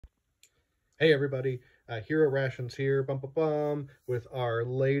Hey everybody, Hero Rations here, with our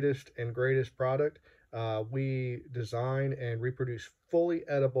latest and greatest product. We design and reproduce fully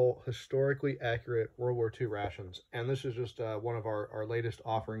edible, historically accurate World War II rations. And this is just one of our latest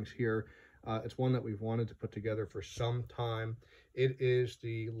offerings here. It's one that we've wanted to put together for some time. It is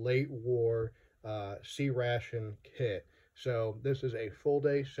the late war C ration kit. So this is a full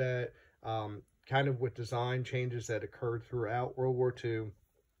day set, kind of with design changes that occurred throughout World War II.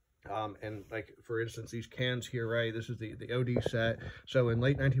 And like, for instance, these cans here, right, this is the OD set. So in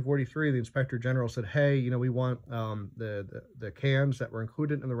late 1943, the Inspector General said, hey, you know, we want the cans that were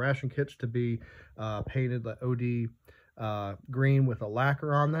included in the ration kits to be painted the OD green with a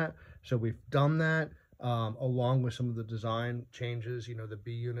lacquer on that. So we've done that, along with some of the design changes, you know, the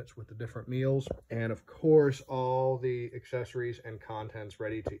B units with the different meals, and of course all the accessories and contents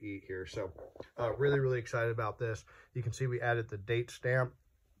ready to eat here. So really excited about this. You can see we added the date stamp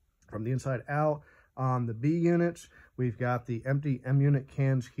from the inside out. On the B units, we've got the empty M unit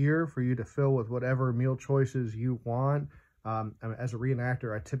cans here for you to fill with whatever meal choices you want. As a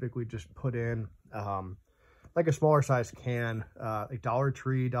reenactor, I typically just put in like a smaller size can, like Dollar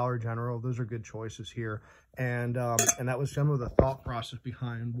Tree, Dollar General. Those are good choices here. And that was some of the thought process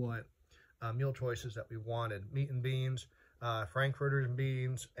behind what meal choices that we wanted. Meat and beans, frankfurters and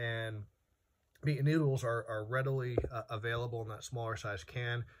beans, and meat and noodles are readily available in that smaller size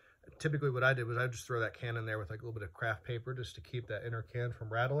can. Typically what I did was I just throw that can in there with like a little bit of craft paper just to keep that inner can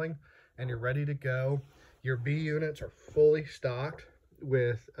from rattling, and you're ready to go. Your B units are fully stocked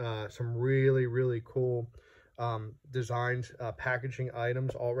with some really cool designed packaging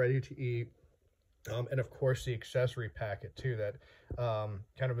items all ready to eat. And of course the accessory packet too that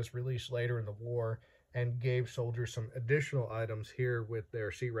kind of was released later in the war and gave soldiers some additional items here with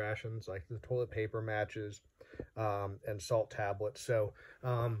their C rations, like the toilet paper matches and salt tablets. So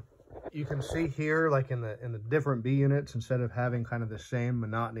you can see here, like in the different B units, instead of having kind of the same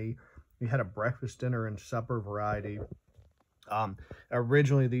monotony, we had a breakfast, dinner, and supper variety.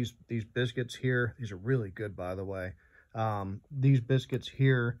 Originally these biscuits here, these are really good, by the way. These biscuits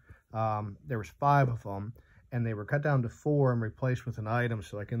here, there was 5 of them, and they were cut down to 4 and replaced with an item.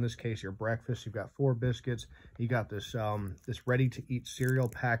 So like in this case, your breakfast, you've got 4 biscuits. You got this this ready to eat cereal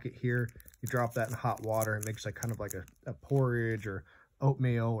packet here. You drop that in hot water. It makes like kind of like a porridge or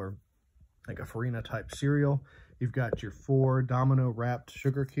oatmeal or like a farina type cereal. You've got your 4 domino wrapped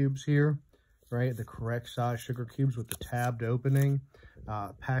sugar cubes here, right? The correct size sugar cubes with the tabbed opening.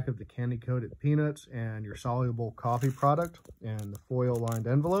 Pack of the candy coated peanuts and your soluble coffee product and the foil lined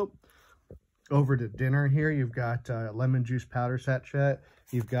envelope. Over to dinner here, you've got lemon juice powder sachet.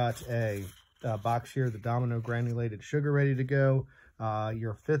 You've got a box here, the Domino granulated sugar ready to go.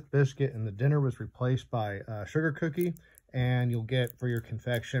 Your 5th biscuit in the dinner was replaced by sugar cookie, and you'll get for your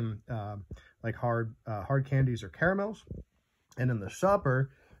confection like hard candies or caramels. And in the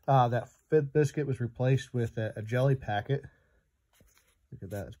supper, that 5th biscuit was replaced with a jelly packet. Look at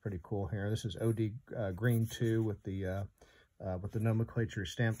that, it's pretty cool here. This is OD Green 2 with the nomenclature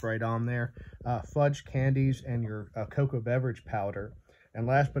stamped right on there. Fudge candies and your cocoa beverage powder. And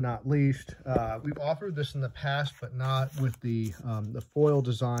last but not least, we've offered this in the past, but not with the foil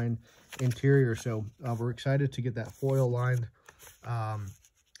design interior. So we're excited to get that foil lined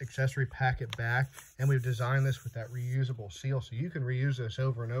accessory packet back. And we've designed this with that reusable seal, so you can reuse this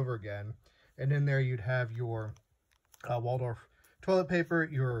over and over again. And in there you'd have your Waldorf toilet paper,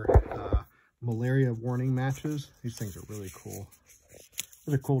 your malaria warning matches. These things are really cool.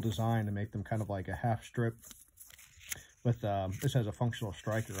 It's a cool design to make them kind of like a half strip with this has a functional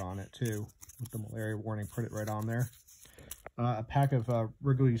striker on it too with the malaria warning printed right on there. A pack of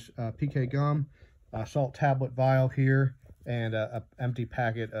Wrigley's PK gum, a salt tablet vial here, and a empty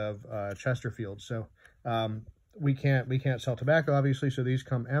packet of Chesterfield. So we can't sell tobacco, obviously, so these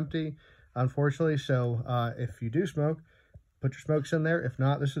come empty, unfortunately. So if you do smoke, put your smokes in there. If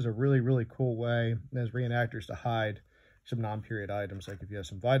not, this is a really cool way as reenactors to hide some non-period items, like if you have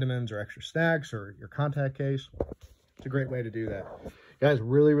some vitamins or extra snacks or your contact case. It's a great way to do that. Guys,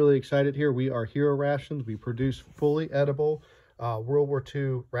 really excited here. We are Hero Rations. We produce fully edible World War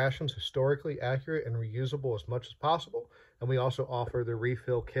II rations, historically accurate and reusable as much as possible. And we also offer the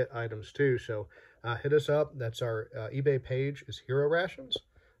refill kit items too. So hit us up. That's our eBay page is Hero Rations.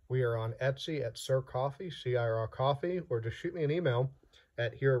 We are on Etsy at Sir Coffee, CIR Coffee, or just shoot me an email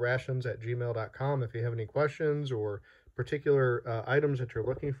at herorations@gmail.com if you have any questions or particular items that you're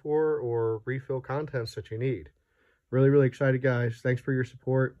looking for or refill contents that you need. Really excited, guys. Thanks for your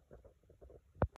support.